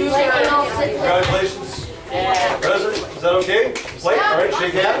right. Congratulations. President, is that okay? Blake, all right,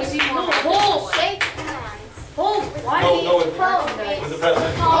 shake hands. Shake hands. No, with the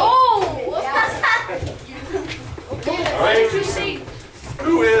president. All right.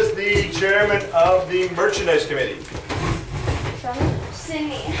 Who is the chairman of the merchandise committee?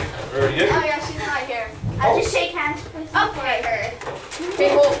 Sydney. Very good. Oh yeah, she's not here. I'll just shake hands with her.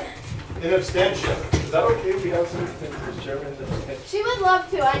 In abstention. Is that okay? We have some as chairman in abstention. She would love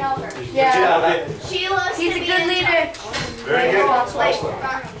to, I know her. Okay. She loves He's to a be good in leader. Very good.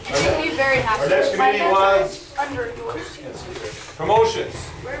 She'd be very happy. Our next committee was promotions.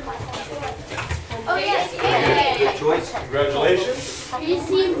 Oh yes. Good choice. Congratulations. Ready?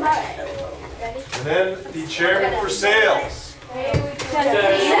 And then the chairman for sales. Oh,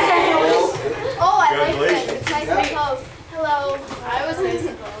 I like Congratulations. this. It's nice and close. Hello. I was nice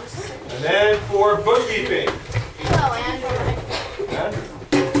and close. And then for bookkeeping. Hello, Andrew. Andrew.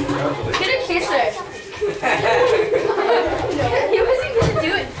 Congratulations. Get a kisser. He wasn't gonna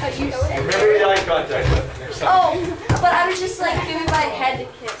do it, but you said. Remember the eye contact. Oh, but I was just like giving my head a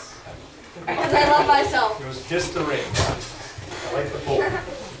kiss. Because I love myself. It was kiss the ring. I like the pull.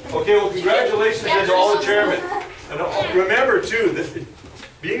 Okay, well, congratulations again to all the chairmen. And remember too, that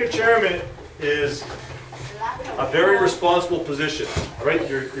being a chairman is a very responsible position. All right,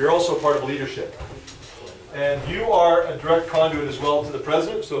 you're also part of leadership. And you are a direct conduit as well to the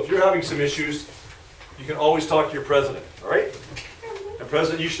president. So if you're having some issues, you can always talk to your president. All right? And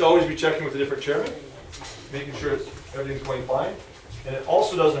president, you should always be checking with the different chairmen, making sure everything's going fine. And it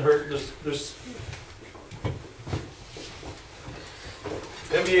also doesn't hurt. There's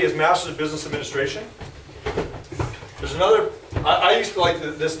MBA is Master's of Business Administration. There's another, I used to like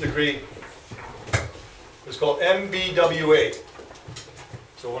this degree. It's called MBWA.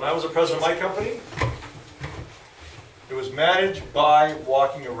 So when I was a president of my company, it was managed by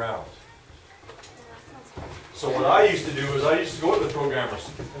walking around. So what I used to do is I used to go to the programmers,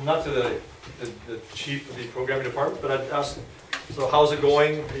 and not to the chief of the programming department, but I'd ask them, so how's it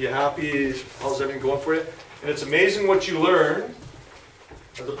going? Are you happy? How's everything going for you? And it's amazing what you learn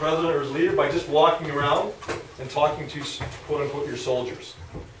as a president or as a leader by just walking around and talking to, quote unquote, your soldiers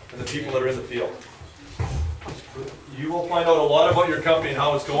and the people that are in the field. You will find out a lot about your company and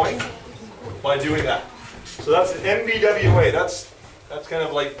how it's going by doing that. So that's an MBWA. That's kind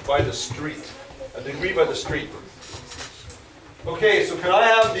of like by the street, a degree by the street. Okay, so can I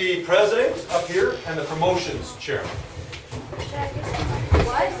have the president up here and the promotions chairman?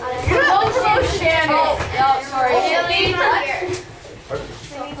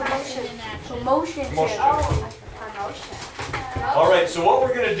 Promotion. All right, so what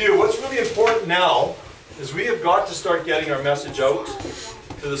we're going to do, what's really important now is we have got to start getting our message out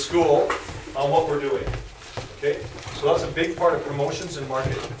to the school on what we're doing. Okay, so that's a big part of promotions and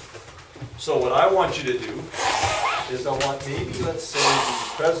marketing. So what I want you to do is I want maybe, let's say, the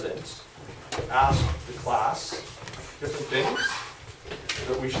president to ask the class different things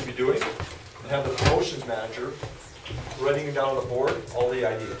that we should be doing and have the promotions manager writing down on the board all the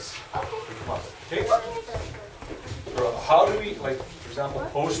ideas. Okay? So how do we, like, for example,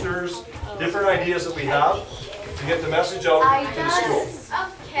 posters, different ideas that we have to get the message out to the school.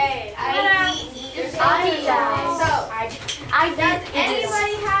 Okay. Does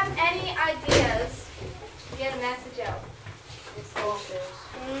anybody have any ideas to get a message out?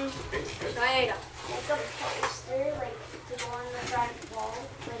 Like a poster, like to go on the front wall,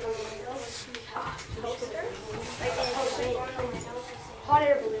 like a window. Poster? Like a poster on the window. Hot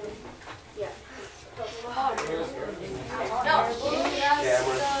air balloon. Yeah.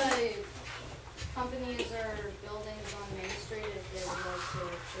 Companies or buildings on Main Street, if they would like to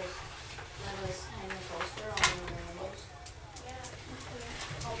just let us hang a poster on their windows.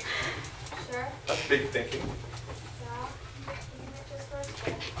 Sure. That's big thinking.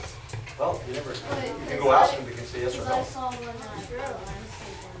 Well, you never, you can go ask them, they can say yes or Because I no. saw one at the landscape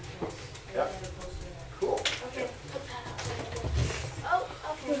entrance. They Yeah. had a poster there. Cool. Okay. Oh,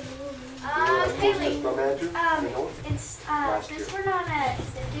 okay. Haley. Pro manager? Since we're not a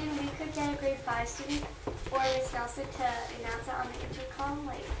student, we could get a grade 5 student or Miss Nelson to announce it on the intercom,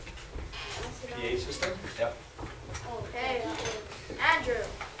 like. PA system? Yep. Okay. Andrew.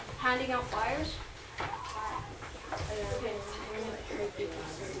 Handing out flyers.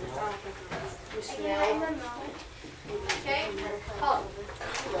 Okay. Paul.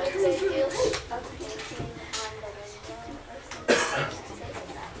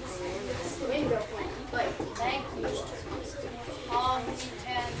 Window plan. Thank you.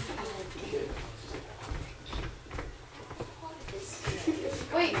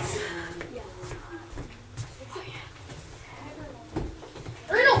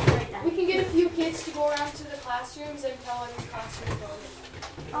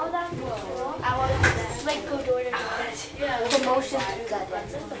 Oh, that's cool. I want to do that. Like go door to door. Yeah. Promotion through that.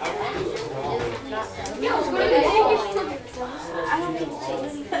 I don't think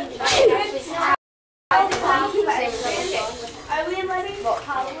so. Are we letting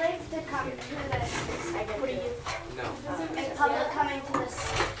public to come to this? What are you? No. Is public coming to this?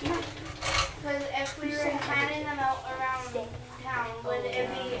 Because if we were planning them out around town, would it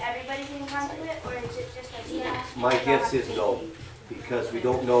be everybody can come to it, or is it just like? My guess is no, because we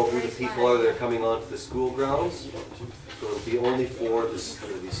don't know who the people are that are coming onto the school grounds. So it'll be only for the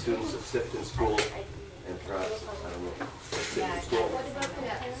students that sit in school and perhaps, I don't know, that sit in school.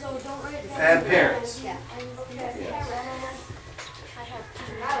 And parents. Yes.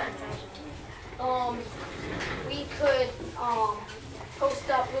 We could post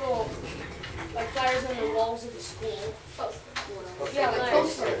up little like flyers on the walls of the school. Yeah, like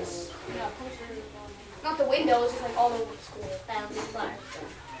posters. Yeah, posters. Not the windows, just like all over the school.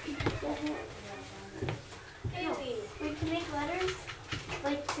 We can make letters,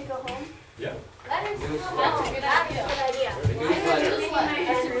 like to go home. Yeah. Letters. That's a good That's idea. a good idea. Newsletter.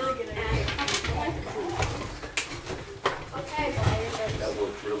 That's a really good idea. Okay. That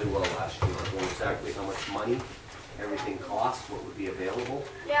worked really well last year. I know exactly how much money everything cost, what would be available.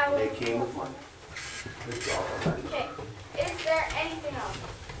 Yeah. They came with money. Good job on that. Okay. Is there anything else?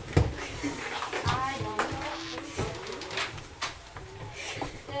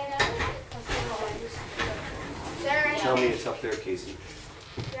 Is there Tell me anything? it's up there, Casey.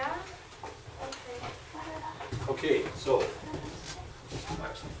 Yeah? Okay, so.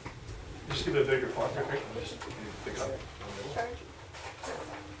 Just give it a bigger font, okay? Just pick up.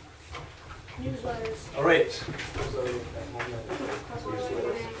 Newsletters. All right.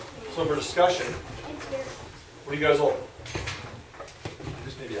 So for discussion, what do you guys all?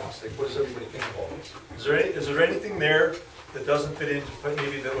 Just maybe ask, like, what does everybody think of all this? Is there anything there that doesn't fit into,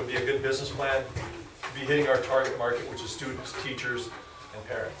 maybe that would be a good business plan to be hitting our target market, which is students, teachers, and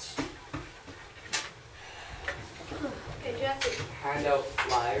parents? Okay, Jesse. Hand out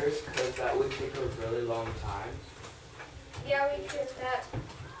flyers, because that would take a really long time. Yeah, we could that.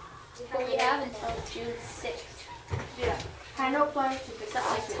 But we have until June 6th. Yeah. Hand out flyers to the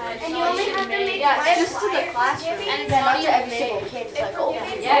class. And you only have to make Yeah, one just to the flyer. classroom. Maybe And it's then not not to every single kid. It's like, oh, Yeah,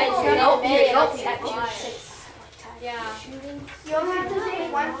 yeah, it's it's no, Here, no, it's at June flyer. 6th. Yeah. You only have to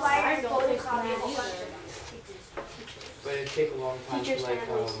make one flyer and don't think photocopy a whole so. bunch of them. But it'd take a long time to Teachers' like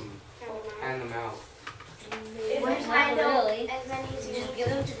families. hand them out. Is Well, it not kind of really. as many as you Just need? give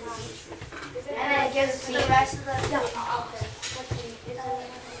them to the teacher. And then it gives to the rest of the.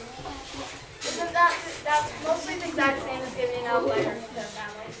 Isn't that's mostly the exact same as giving out letters to their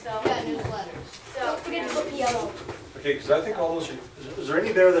families, so. Yeah, newsletters. So. Don't forget to put the yellow. Okay, because I think all those are, is there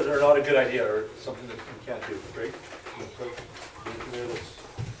any there that are not a good idea or something that we can't do, Greg? Anything there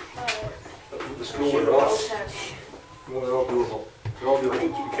that's, the school, they're all doable. They're all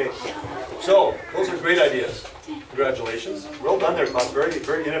doable, okay. So, those are great ideas. Congratulations. Well done there, class. Very,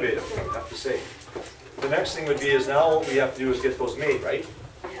 very innovative, I have to say. The next thing would be is now what we have to do is get those made, right?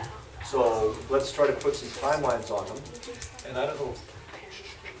 So let's try to put some timelines on them. And I don't know,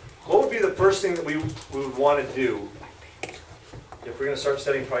 what would be the first thing that we would want to do if we're going to start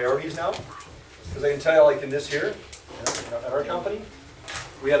setting priorities now? Because I can tell you, like in this here, at our company,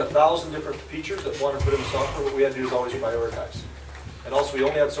 we had 1,000 different features that wanted to put in the software. What we had to do is always prioritize. And also, we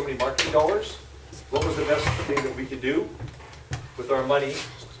only had so many marketing dollars. What was the best thing that we could do with our money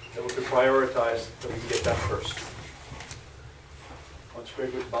that we could prioritize that we can get done first? Once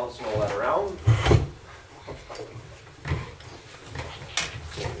Greg was bouncing all that around.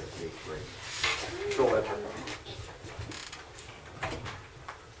 Control Enter.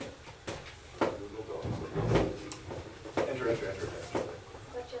 Enter.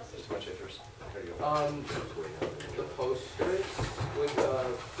 Just too much enters. There you go. The posters would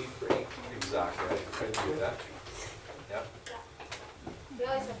be great. Exactly, I tried to do that. Yeah. We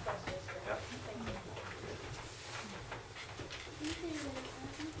always have posters. Yeah.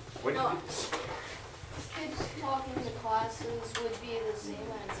 When did Kids talking to classes would be the same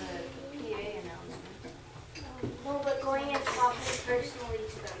as a PA announcement. No, but going and talking personally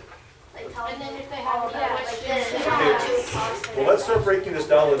to them. Like telling And then them if they all have that, any like questions, this. they Okay. Yeah, do cost Well, let's start breaking this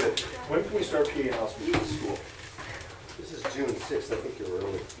down a little bit. When can we start PA announcements at school? This is June 6th, I think you're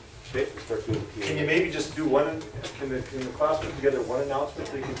early. We start doing PA. Can you maybe just do one, can the class put together one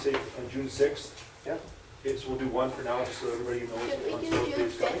announcement they can say on June 6th? Yeah. Okay, so we'll do one for now, just so everybody knows. Should we on do Snow June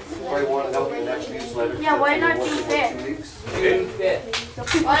Creek's coming. 5th? Probably want it out in the next newsletter. Yeah, why not Once June in 2 5th? weeks. June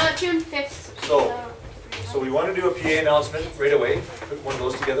 5th. Why not June 5th? So we want to do a PA announcement right away, put one of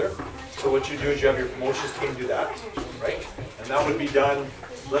those together. So what you do is you have your promotions team do that, right? And that would be done,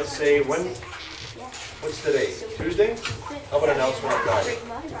 let's say, what's today? Tuesday? How about an announcement on Friday?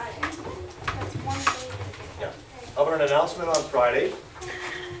 Yeah. How about an announcement on Friday?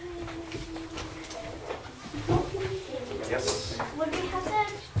 Yes? Would we have to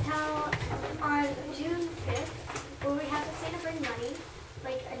tell on June 5th, would we have to say to bring money?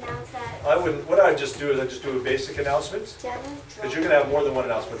 Like announce that? I wouldn't, what I'd just do is I'd just do a basic announcement. Because you're gonna have more than one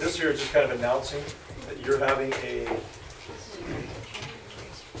announcement. This year is just kind of announcing that you're having an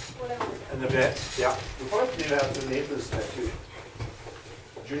event. Yeah. We probably need to have the name for this event too.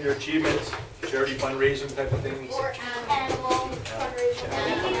 Junior achievement, charity fundraising type of things. Or animal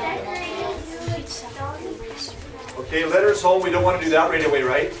Okay, letters home, we don't want to do that right away,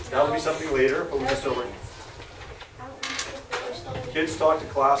 right? That'll be something later, but we're just over. Kids talk to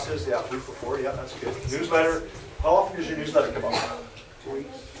classes, yeah, week before, yeah, that's good. Newsletter, how often does your newsletter come out? 2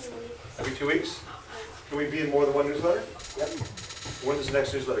 weeks. Every 2 weeks? Can we be in more than one newsletter? Yep. When does the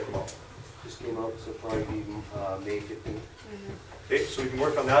next newsletter come out? Just came out, so probably be May 15th. Okay, so we can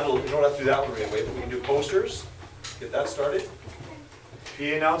work on that. We don't have to do that one right away, but we can do posters, get that started. PA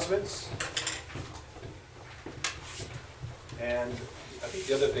announcements. And I think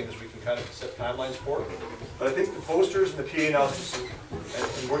the other things we can kind of set timelines for. But I think the posters and the PA announcements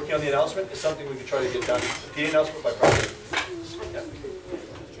and working on the announcement is something we can try to get done. The PA announcement by Friday. Yep.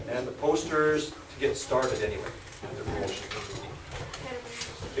 And the posters to get started anyway. The promotion.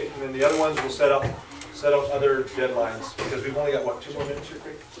 Okay, and then the other ones we'll set up other deadlines because we've only got what, 2 more minutes here,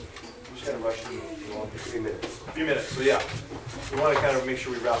 Craig? We're just kind of rushing along. 3 minutes. 3 minutes, so yeah. We want to kind of make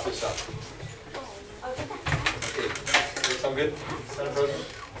sure we wrap this up. Okay, does that sound good, Madam President?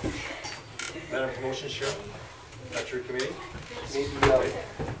 Madam Promotions Chair? That's your committee? Maybe,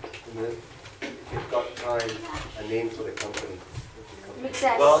 if you've got time, a name for the company. Makes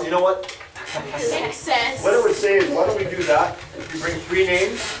sense. Well, you know what? Makes sense. What I would say is, why don't we do that? If you bring 3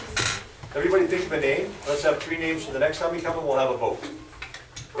 names, everybody think of a name. Let's have 3 names for the next time we come and we'll have a vote.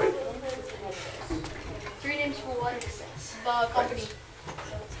 Right? 3 names for what? The company.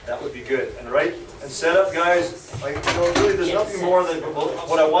 That would be good. And right, and set up, guys, like, you know, really there's nothing more than,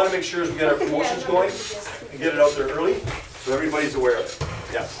 what I want to make sure is we get our promotions going and get it out there early so everybody's aware of it.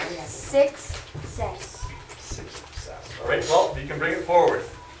 Yes. Success. All right, well, you can bring it forward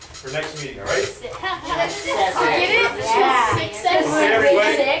for next meeting, all right? Get it? Yeah. Okay,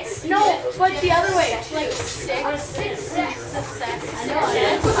 everybody. 6. No, but the other way. Like 6. I know.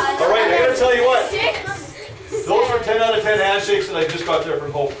 All right, I gotta tell you what. 6. Those were 10 out of 10 handshakes that I just got there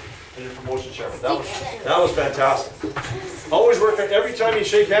from Hope and your promotion chairman. That was fantastic. Always work on, every time you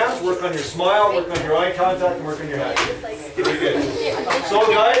shake hands, work on your smile, work on your eye contact, and work on your handshake. Very good. So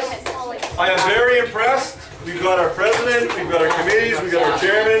guys, I am very impressed. We've got our president, we've got our committees, we've got our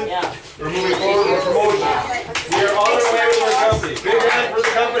chairman. We're moving forward with promotion. We are on our way with our company. Big hand for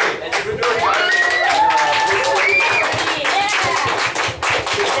the company. Good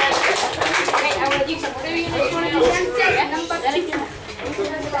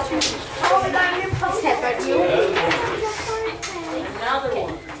doing, guys. Another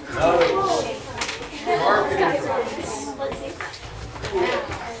one.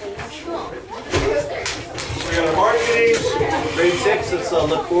 We got our marketing. Grade 6, let's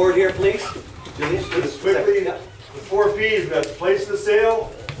look forward here, please. Julian, Just quickly, the 4 Ps, we got the place of the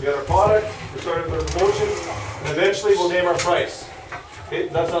sale, we got our product, we're starting with our promotions, and eventually we'll name our price. Okay,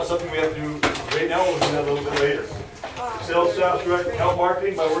 that's not something we have to do right now, we'll do that a little bit later. Sales staff direct help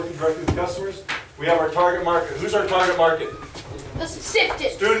marketing by working directly with customers. We have our target market. Who's our target market? The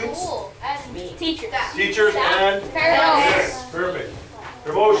sifted. Students, Teachers. teachers, and Parents. yes, perfect.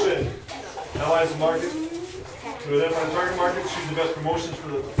 Promotion. Analyze the market. To identify the target market, choose the best promotions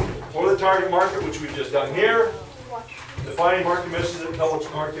for the target market, which we've just done here. Defining market messages that tell which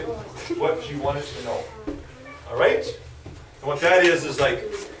market what you want it to know. All right. And what that is like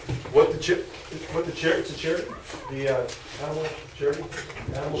it's a charity, the animal charity,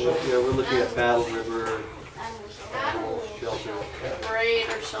 animal shelter. Yeah, we're looking at Battle River Animal Shelter. Parade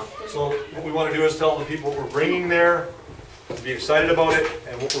or something. So what we want to do is tell the people what we're bringing there, to be excited about it,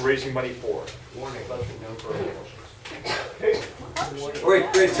 and what we're raising money for. Okay. All right,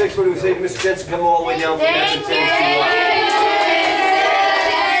 grade 6, what do we say to Mr. Jensen? Come all the way down from Thank Edmonton.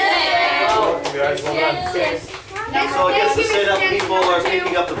 You guys, well done. So I guess the setup people are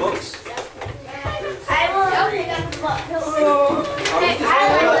picking up the books. I will pick up the book.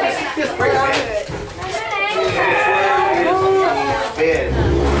 Just bring it in.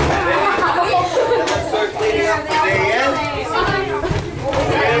 Let's start cleaning up the day end.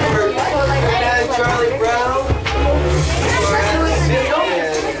 And we're at Charlie Brown. We're at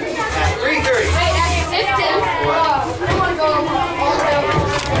 3:30. Wait, at 15. I want to go.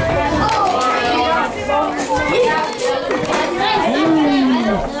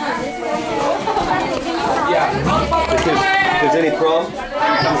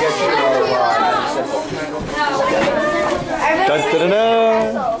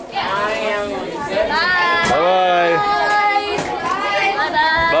 Dun-dun-dun-dun. Bye-bye.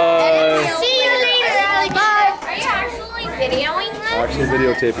 Bye. See you later, Allie. Bye. Are you actually videoing this? Actually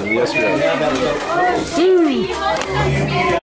videotaping. Yes, we are.